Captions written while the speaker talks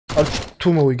თუ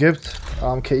მოვიგებთ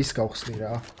ამ кейს გავხსნი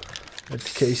რა.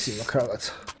 ერთი кейსი მაქვს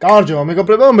რაღაცა. გამარჯობა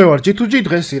მეგობრებო, მე ვარ G2G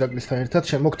დღეს ირაკლისთან ერთად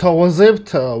შემოგთავაზებთ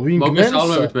Wingman.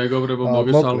 მოგესალმებით მეგობრებო,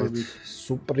 მოგესალმებით.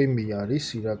 სუპრიმი არის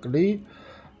ირაკლი.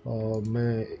 მე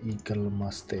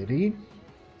იგლმასტერი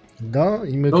და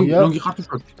იმედია ლონგი ხარ თუ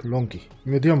შორტი? ლონგი.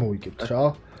 იმედია მოვიგებთ რა.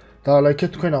 და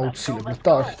ლაიქეთ თქვენ აუცილებლად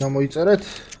და არხი გამოიწერეთ.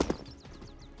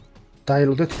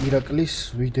 დაელოდეთ ირაკლის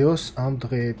ვიდეოს ამ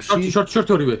დღეებში.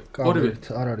 შორტი ორივე.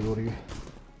 არ არის ორივე.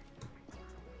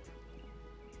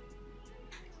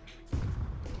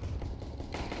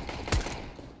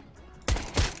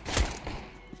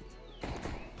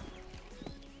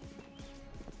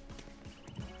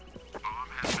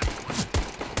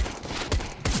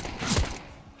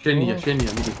 შენია,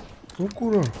 მიდი.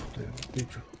 უკურა ხდება,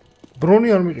 ბიჭო. ბრონი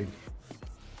არ მიყიდი.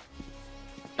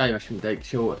 აი, მაშინ დაიგე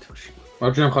შევავართ მაშინ.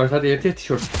 მარჯვენა მხარეს არის ერთ-ერთი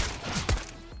შორტი.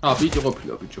 ბიჭო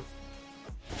ყოფილა, ბიჭო.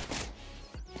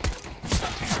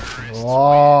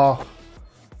 ვაა.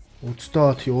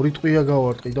 30, ორი ტყვია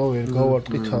გავარტყი და ვერ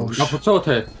გავარტყი თავში.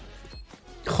 გაფოცავთე?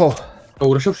 ხო.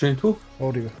 გაურაშობ შენ თუ?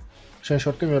 ორივე. შენ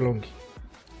შორტი მე ლონგი.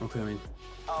 ოკეი, მე.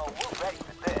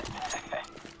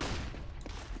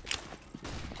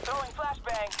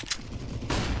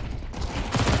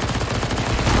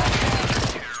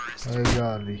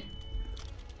 ეგალი.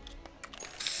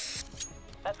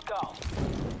 Let's go.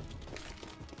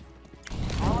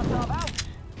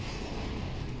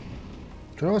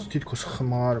 Დროს თითქოს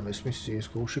ხმა არ მესმის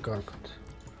CSGO-ში კარგად.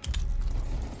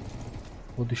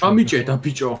 ამიჭედა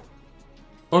ბიჭო.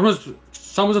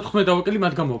 75 დავაკელი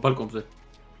მათ გამოვა ბალკონზე.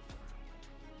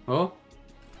 ხო?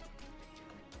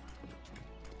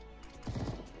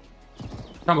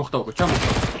 ჩამოხდა უკვე, ჩამოხდა.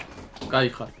 კაი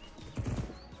ხარ.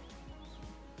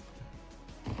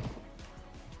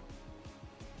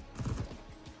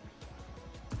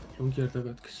 ლონგი არ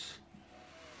დაგადგეს.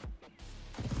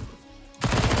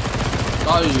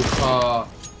 აიხა.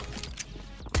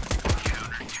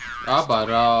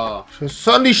 აბარა.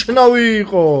 შესანიშნავი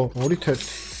იყო. 2-1.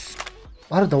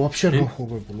 არა და ვაფშე არ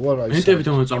მოხობებული ვარ აი. მენტებით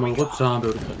მომწამალყოთ ძალიან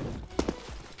ბევრი ხელი.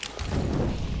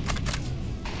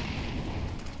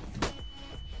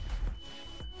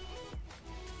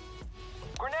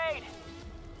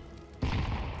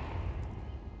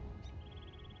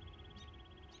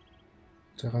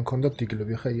 ზეგან კონდა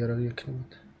დიგლები ხა იარ არის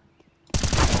ექნებათ.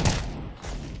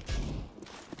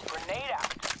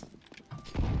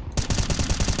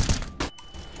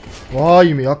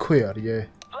 ვაიმე, აქვე არის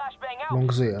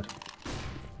ლონგზე არის.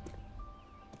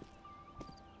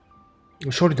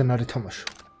 შორიდან არ ეთამაშო.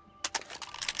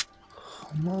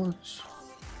 ხმოც.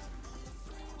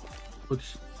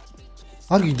 ხოდის.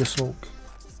 არ გინდა სმოუკი.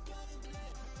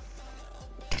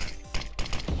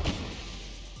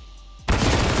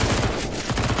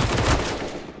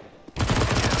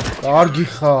 კარგი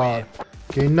ხარ.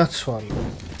 გენაცვალე.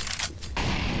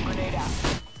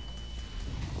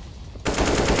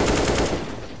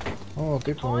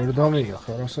 ტიპო ვერ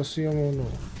დამიახა, რა სასიამოვნო.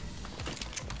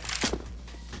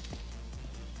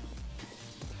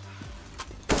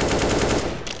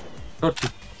 შორტი.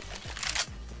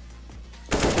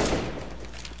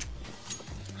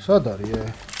 სად არის?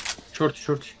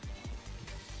 შორტი.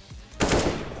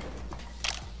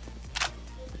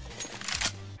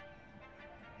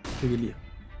 შეგელია.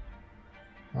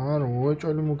 არა,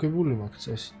 უეჭველი მოგებული მაქვს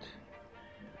წესით.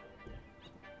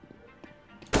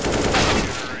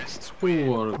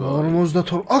 უარგა.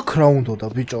 52 აქ რა უნდა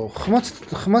ბიჭო?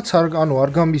 ხმაც არ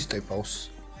გამისტეპავს.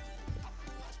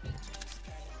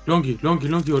 ლონგი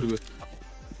ორივე.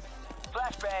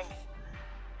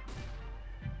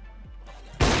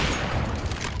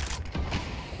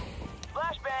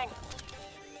 Flashbang.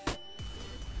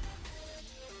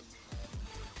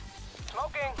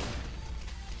 Smoking.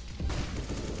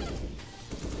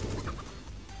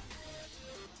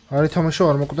 არი თამაშო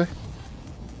არ მოკვდე?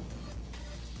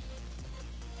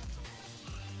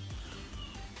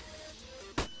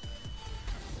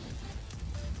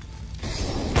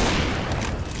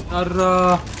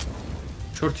 არა.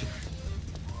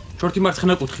 შორტი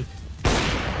მარცხენა კუთხე.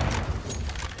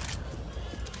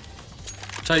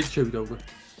 ჩაით შევიდა უკვე.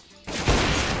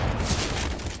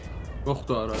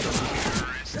 მოხდა არა.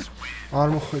 არ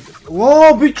მოხვედი. ვა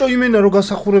ბიჭო იმენა რო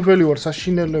გასახურებელი ვარ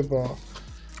საშინელება.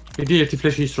 მიდი ერთი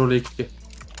ფლეში ისროლე იქ.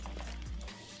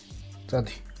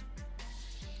 წადი.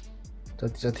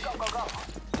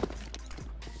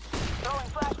 Throwing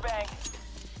flashbang.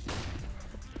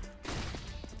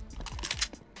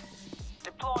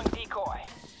 Deploying decoy.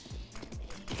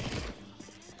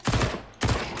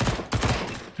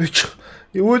 ბიჭო,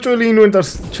 უეჭველი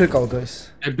ინვენტარს ჩეკავდა ეს.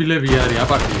 ებილები არის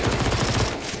აპარტია.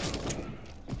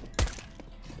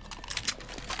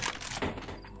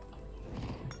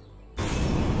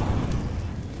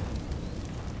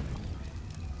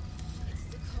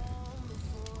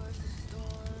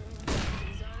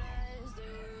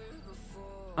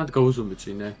 Ant გაუზომე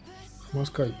წინე. მას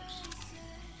გაიგოს.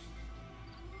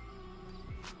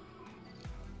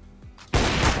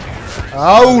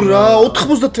 აუ რა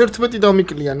 91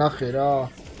 დამიკლია ნახე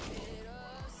რა.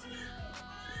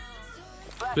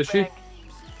 Fleshi.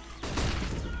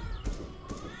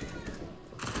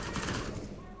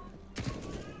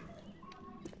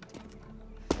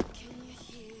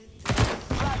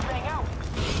 Flashbang out.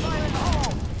 Fire in the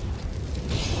hole.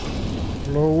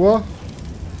 ლოვა.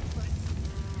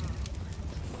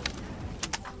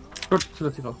 Short.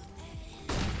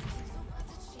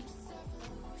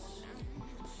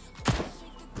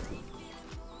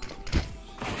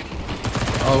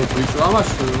 აუ ბიჭო ამას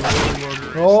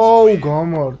აუ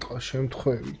გამარტყა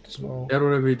შემთხვევით ძმაო.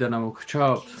 ერორებიდან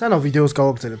ამოგრჩავთ. სანამ ვიდეოს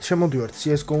გავაგრძელებთ, შემოდივართ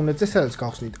CSGO WINGMAN-ზე, სადაც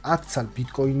გავხსნით 10 წალ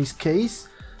ბიტკოინის кейს.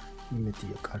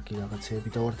 იმედია, კარგი რაღაცეები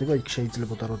დავარდება, იქ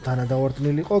შეიძლებოდა რომ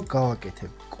დანადავარდნილიყო,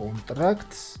 გავაკეთებ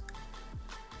კონტრაქტს.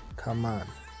 Come on.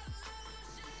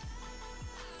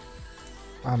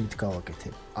 ამით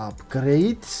გავაკეთებ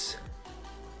upgrades.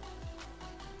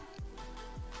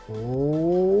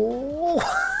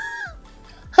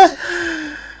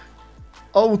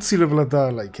 აუცილებლად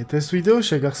დაალაიქეთ ეს ვიდეო,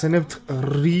 შეგახსენებთ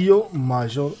Rio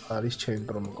Major არის ჩემი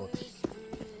პრომო კოდი.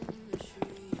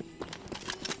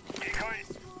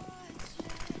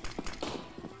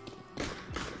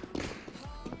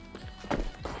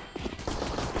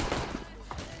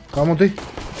 გამოდი.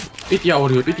 პიტია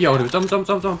ორივე, წამ,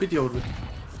 პიტია ორივე.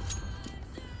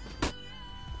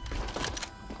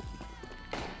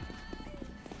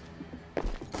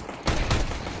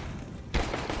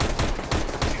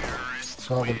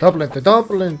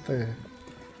 დაპლენტე.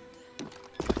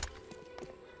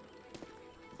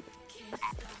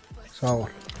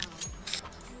 სავალ.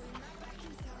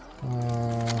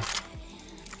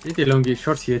 პიტი ლონგი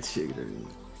შორტი ეცი ეგრე.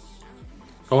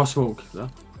 გავასმოუქი და.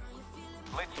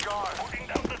 Let's go. Putting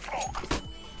down the smoke.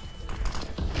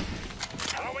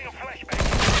 Throwing a flashbang.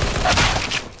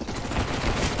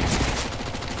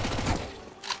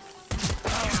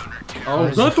 აუ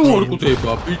ზატო არ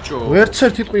გუდება ბიჭო. ვერც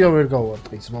ერთი ტყვია ვერ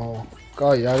გავარტყი ძმაო.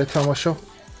 კაი, არ ეთამაშო.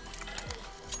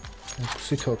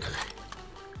 6-4.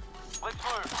 Let's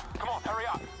move. Come on, hurry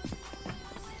up.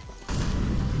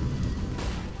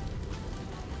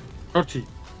 შორტი.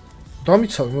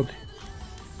 დამიცავი, მოდი.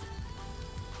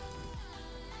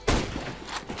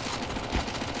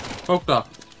 ოკტა.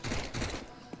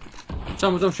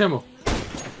 ჩამო შემო.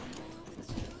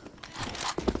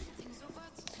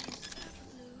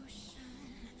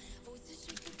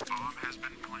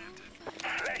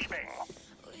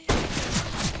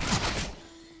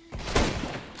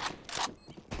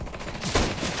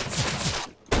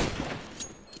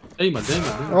 ეიმან.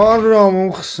 არა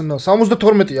მომხსნა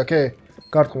 72 აქ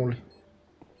გარტყმული.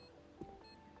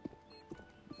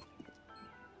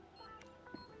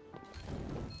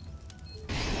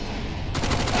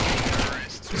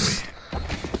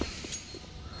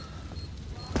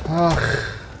 ახ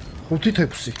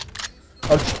 5-6.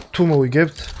 არ თუ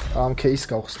მოვიგებთ ამ кейს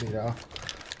გავხსნი რა.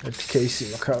 ერთი кейსი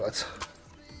მაქვს რაღაცა.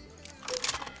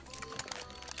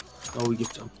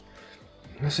 გავიგებთ ამ.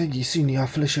 ასე იგი ისინი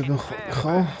აფლეშებენ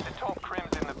ხო? The top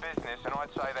crims in the business, and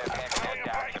I'd say they're hamming their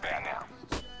doubts about now.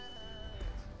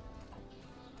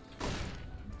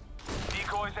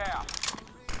 Decoys out.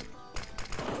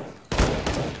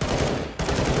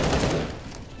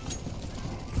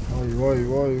 ვაი.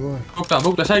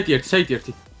 ოკტა, საიტი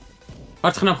ერთი.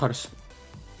 მარცხნა მხარეს.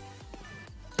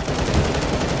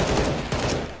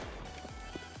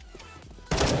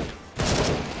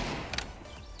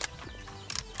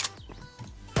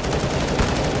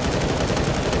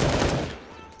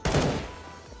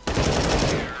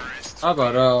 აბა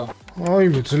რა. აი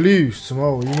მე ძლივს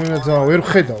ძმაო, იმენა ძალიან ვერ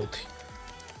ხედავდი.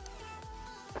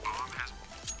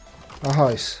 აჰა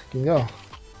ეს, გინდა?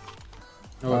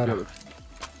 არა.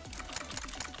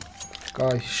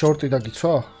 კაი, შორტი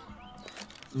დაგიცვა?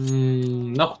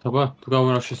 ნახოთ აბა, თუ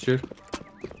გავანაშეს ჯერ.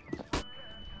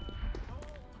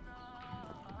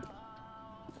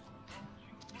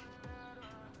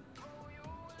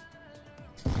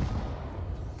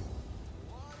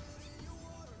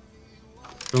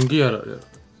 Longi არ არის.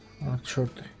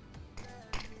 შორტი.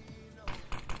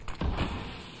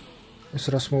 ეს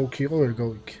რა სმოუკი იყო, ვერ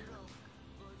გავიგე.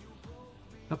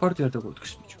 და პარტია არ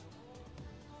დაგვიქს ბიჭო.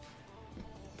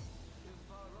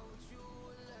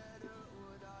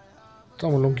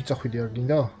 თამო ლონგი წახვიდი არ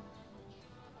გინდა?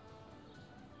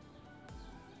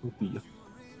 უბია.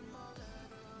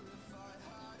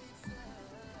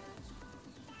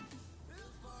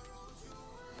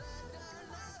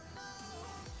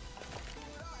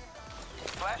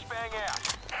 Flashbang out.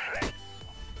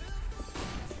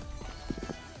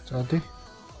 წადი.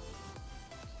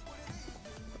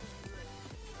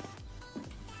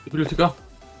 ბიბლიოთეკა.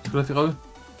 სკოლაში ყავი.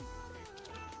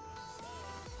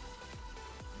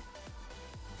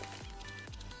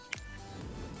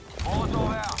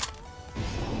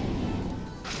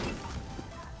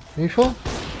 Info?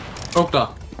 მოგდა.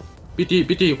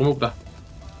 პიტი იყო მოგდა.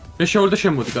 მე შევოლ და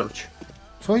შემოდი, კაროჩე.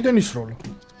 საიდან ისროლო?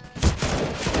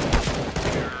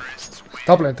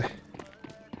 დაპლენტე.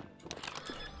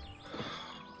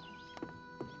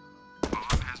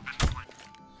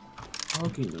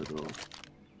 აგინდა რო.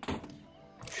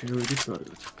 შევედი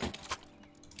კარგად.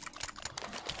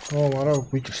 არა,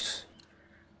 გვიჭირს.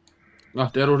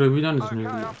 ტერორებიდან ის მე.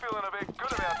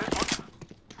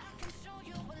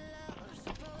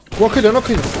 ვაკედა.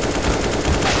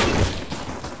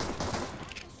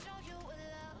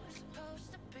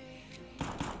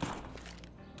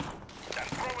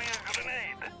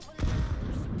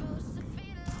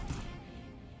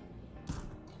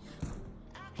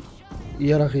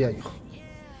 იარაღი აიღო.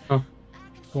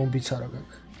 ბომბიც არა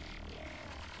გაქვს.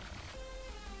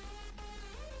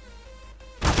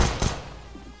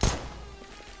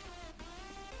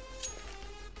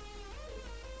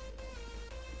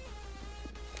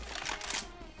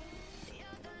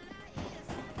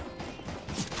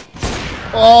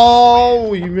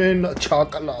 აუ, იმენა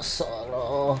ჩაკლასა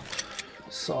რა.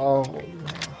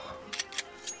 საღონა.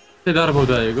 დედარბო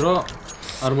დაეგრო,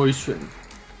 არ მოისვენ.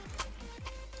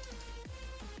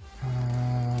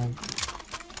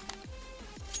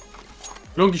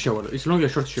 Longi შევალე, ის longi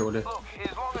შორტი შევალე.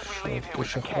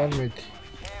 შეხვამეთი.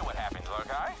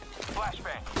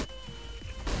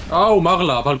 აუ,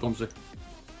 მაღლა ბალკონზე.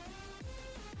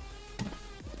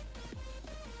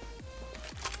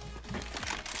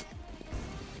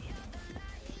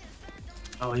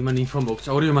 აუ, იმან ინფო მოგცა,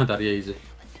 ორივე მანდარია იზე.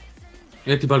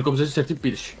 ერთი ბალკონზე, ერთი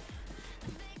პირში.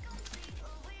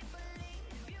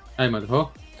 აი მანდ, ხო?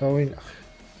 დავინახე.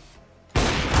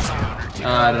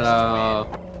 არა.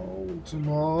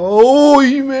 Oh,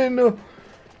 იმენა.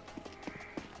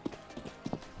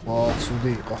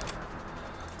 ცუდი იყო.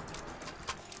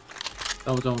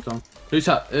 Წამო.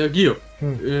 ისა, გიო.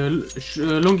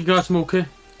 ლონგი გასმოუქე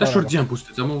და შორტიან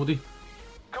ბუსტი, წამოვდი.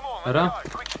 არა?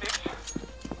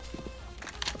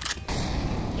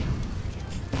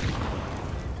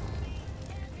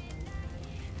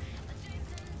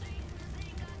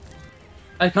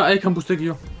 აი კან ბუსტი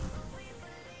გიო.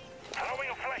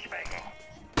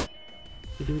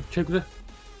 ჩეკზე.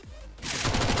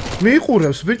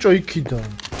 მიყურებს ბიჭო იქიდან.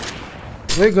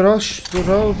 ეგ რა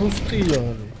ბუსტი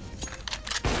არის.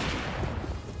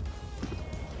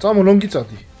 წამო ლონგი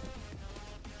წადი.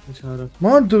 არა.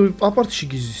 მან აპარტში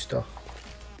გიზის და.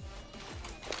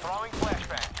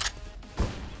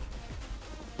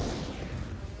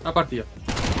 აპარტია.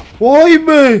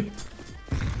 ვაიმე!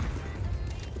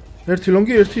 ერთი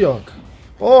ლონგი, ერთი აქ.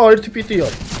 ერთი პიტი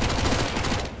არის.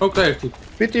 მოგდა ერთი.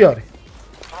 პიტი არის.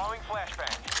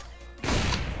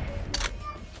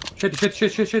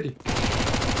 შედი.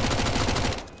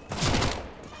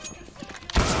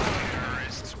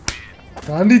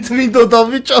 განიწმინდოდა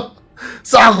ბიჭო.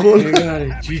 საღოლ.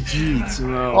 GG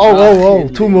ძმა.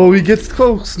 აუ, თუ მოვიგეთ თქო,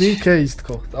 ხსნი кейს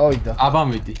თქო. დავიდა. აბა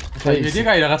მიდი. მიდი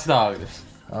კაი რაღაც დაავიდეს.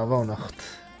 აბა ვნახოთ.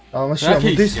 მაშინ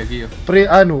ამოდის.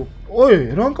 ანუ,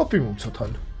 რანკოპი მომცა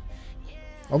თან.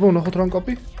 აბა ვნახოთ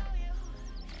რანკოპი.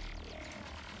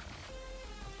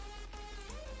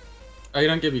 აი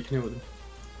რანკები იქნებოდა.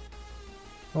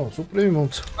 სუპრემი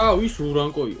მომცა. ის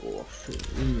რანკო იყო ვაფშე.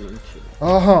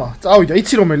 აჰა, წავიდა.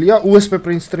 იცი რომელია? USB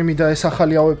print stream-ი და ეს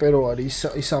ახალი AWP რო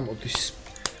არის, ის ამოდის.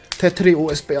 თეთრი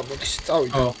USB ამოდის.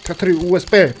 წავიდა. თეთრი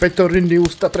USB, ბეტორი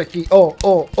news და ტრეკი.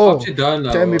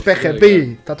 ჩემი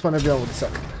ფეხები, თათმანები ამოდის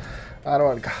აქ. არ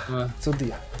ვარგა.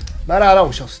 ცუდია. არა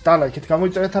უშავს. და ლაიქით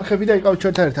გამოიწერეთ არხები და იყავით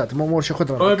ჩვენთან ერთად. მომავალ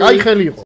შეხვედრამდე. კაი ხელი იყო.